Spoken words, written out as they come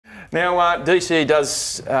Now, DC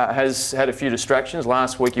has had a few distractions.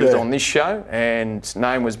 Last week he was on this show and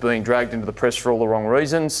name was being dragged into the press for all the wrong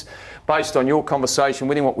reasons. Based on your conversation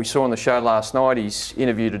with him, what we saw on the show last night, his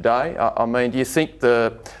interview today, I mean, do you think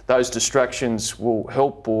those distractions will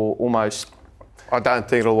help or almost... I don't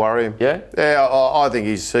think it'll worry him. Yeah? Yeah, I think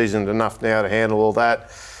he's seasoned enough now to handle all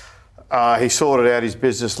that. He sorted out his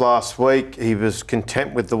business last week. He was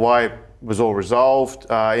content with the way it was all resolved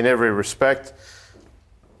in every respect.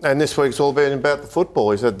 And this week's all been about the football.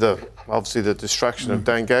 He's had obviously the distraction of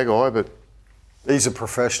Dane Gagai, but... He's a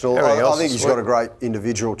professional. I think he's got a great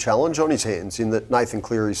individual challenge on his hands in that Nathan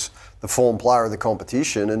Cleary's the form player of the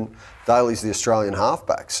competition and Daly's the Australian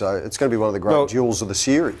halfback. So it's going to be one of the great duels of the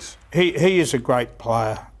series. He is a great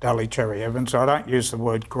player, Daly Cherry-Evans. I don't use the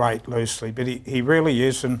word great loosely, but he really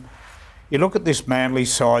is. And you look at this Manly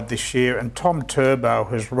side this year, and Tom Turbo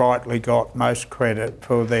has rightly got most credit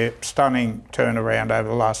for their stunning turnaround over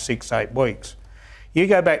the last 6-8 weeks. You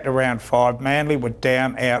go back to round 5, Manly were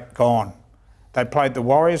down, out, gone. They played the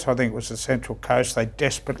Warriors, I think it was the Central Coast. They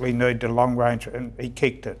desperately needed a long range, and he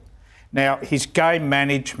kicked it. Now, his game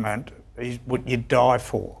management is what you'd die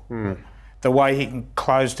for. The way he can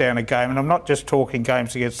close down a game. And I'm not just talking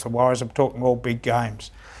games against the Warriors, I'm talking all big games,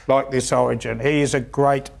 like this Origin. He is a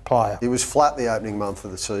great player. He was flat the opening month of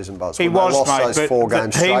the season, Buzz. He was, mate,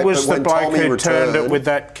 but he was the bloke who turned it with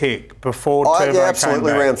that kick before Turbo came back.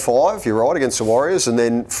 Absolutely, round 5, you're right, against the Warriors. And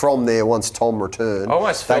then from there, once Tom returned,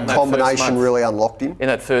 that combination really unlocked him. In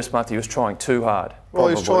that first month, he was trying too hard. Well,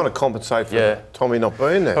 he was trying to compensate for Tommy not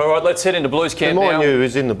being there. All right, let's head into Blues camp now. Mind you,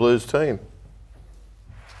 he's in the Blues team.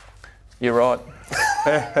 You're right.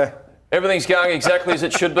 Everything's going exactly as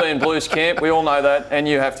it should be in Blues camp. We all know that, and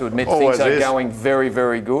you have to admit things are going very,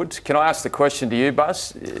 very good. Can I ask the question to you,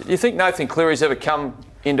 Buzz? Do you think Nathan Cleary's ever come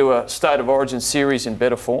into a State of Origin series in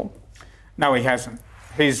better form? No, he hasn't.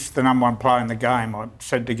 He's the #1 player in the game. I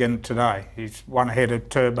said again today. He's one ahead of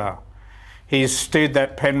Turbo. He's steered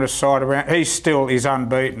that Penrith side around. He still is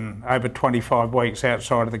unbeaten over 25 weeks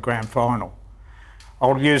outside of the grand final.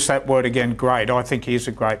 I'll use that word again, great. I think he's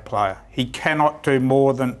a great player. He cannot do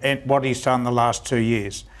more than what he's done the last 2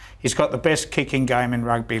 years. He's got the best kicking game in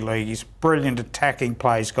rugby league. He's brilliant attacking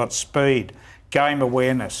play. He's got speed, game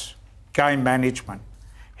awareness, game management.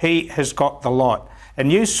 He has got the lot.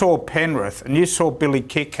 And you saw Penrith and you saw Billy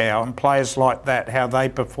Kickow and players like that, how they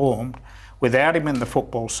performed without him in the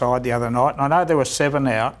football side the other night. And I know there were 7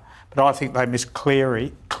 out, but I think they missed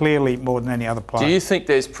clearly more than any other player. Do you think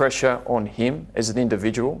there's pressure on him as an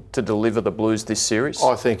individual to deliver the Blues this series?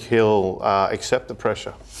 I think he'll accept the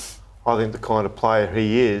pressure. I think the kind of player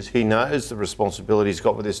he is, he knows the responsibility he's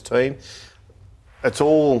got with this team. It's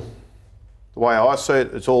all, the way I see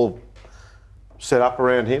it, it's all set up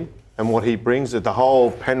around him and what he brings. The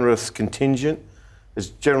whole Penrith contingent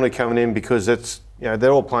is generally coming in because it's, you know,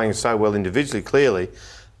 they're all playing so well individually, clearly,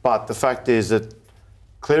 but the fact is that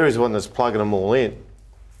Cleary's the one that's plugging them all in,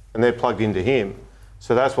 and they're plugged into him.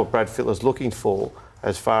 So that's what Brad Fittler's looking for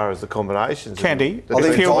as far as the combinations. Candy, I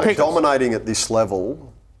think dominating at this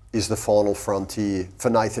level is the final frontier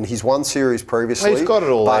for Nathan. He's won series previously. He's got it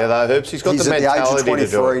all there, though, Herbs. He's got the mentality to do it.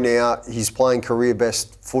 He's at the age of 23 now. He's playing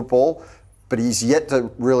career-best football, but he's yet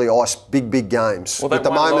to really ice big games. Well, at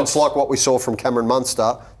the moments like what we saw from Cameron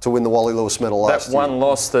Munster to win the Wally Lewis medal last year. That one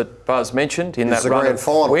loss that Buzz mentioned in that run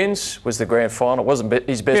of wins was the grand final. It wasn't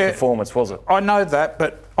his best performance, was it? I know that,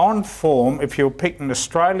 but on form, if you're picking an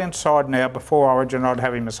Australian side now before Origin, I'd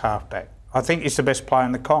have him as halfback. I think he's the best player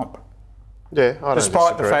in the comp. Yeah, I don't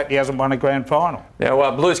Despite the fact he hasn't won a grand final.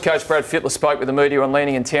 Now, Blues coach Brad Fittler spoke with the media on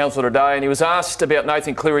Landing in Townsville today, and he was asked about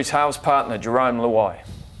Nathan Cleary's halves partner, Jerome Luai.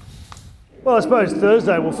 Well, I suppose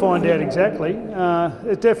Thursday we'll find out exactly.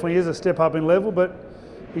 It definitely is a step up in level, but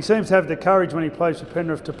he seems to have the courage when he plays for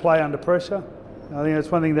Penrith to play under pressure. I think that's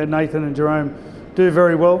one thing that Nathan and Jerome do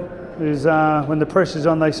very well, is when the pressure's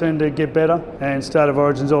on they seem to get better, and State of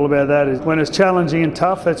Origin's all about that. Is when it's challenging and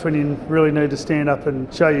tough, that's when you really need to stand up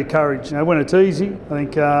and show your courage. You know, when it's easy, I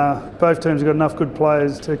think both teams have got enough good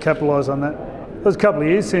players to capitalise on that. It was a couple of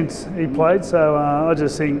years since he played, so I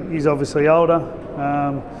just think he's obviously older.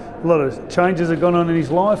 A lot of changes have gone on in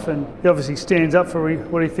his life, and he obviously stands up for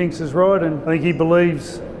what he thinks is right, and I think he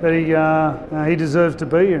believes that he deserves to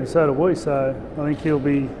be here, and so do we. So I think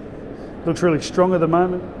looks really strong at the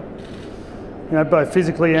moment, you know, both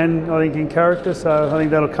physically and I think in character. So I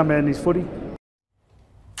think that'll come out in his footy.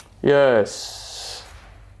 Yes,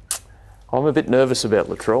 I'm a bit nervous about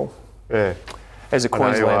Latrell. Yeah. As a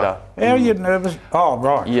Queenslander. How are you nervous? Oh,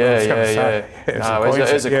 right. Yeah. No,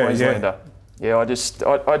 as a Queenslander. Yeah,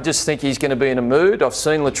 I just think he's going to be in a mood. I've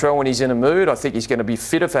seen Latrell when he's in a mood. I think he's going to be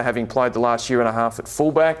fitter for having played the last year and a half at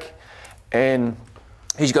fullback. and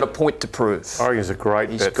he's got a point to prove. I think he's a great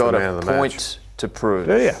bet for the man of the match. He's got a point to prove.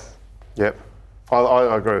 Do you? Yep.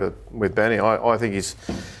 I agree with Benny. I think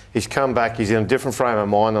he's come back. He's in a different frame of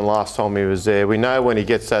mind than last time he was there. We know when he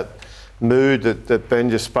gets that mood that Ben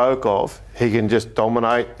just spoke of, he can just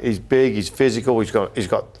dominate. He's big, he's physical, he's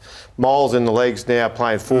got miles in the legs now,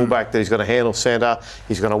 playing fullback that he's going to handle centre.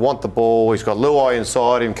 He's going to want the ball. He's got Luai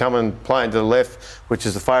inside him coming, playing to the left, which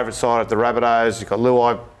is the favourite side at the Rabbitohs. He's got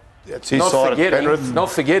Luai. It's his side at Penrith.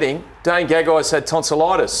 Not forgetting, Dane Gaggai's had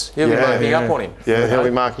tonsillitis. He'll be marking up on him. Yeah, he'll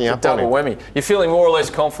be marking up on him. Double whammy. You're feeling more or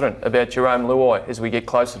less confident about Jerome Luai as we get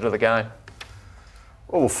closer to the game?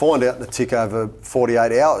 Well, we'll find out in a tick over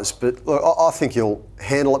 48 hours, but look, I think he'll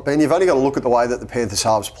handle it, Ben. You've only got to look at the way that the Panthers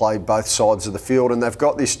halves play both sides of the field, and they've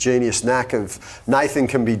got this genius knack of Nathan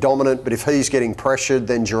can be dominant, but if he's getting pressured,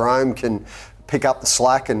 then Jerome can pick up the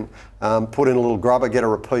slack and put in a little grubber, get a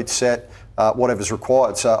repeat set, whatever's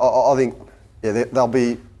required. So I think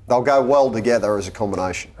they'll go well together as a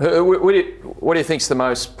combination. What do you think's the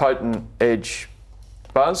most potent edge?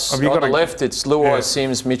 Buzz. On the left, it's Luai,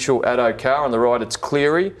 Sims, Mitchell, Addo-Carr. On the right, it's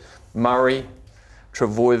Cleary, Murray,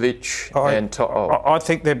 Travojevic, and To'o. I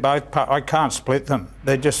think they're both. I can't split them.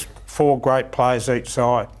 They're just four great players each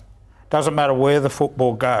side. Doesn't matter where the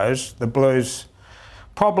football goes. The Blues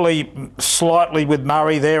probably slightly with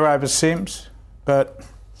Murray there over Sims,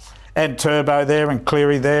 and Turbo there, and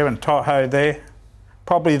Cleary there, and To'o there.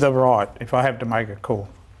 Probably the right if I have to make a call.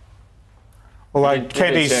 Although you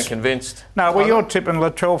didn't sound convinced. No, well, you're tipping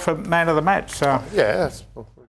Latrell for man of the match, so. Yeah, that's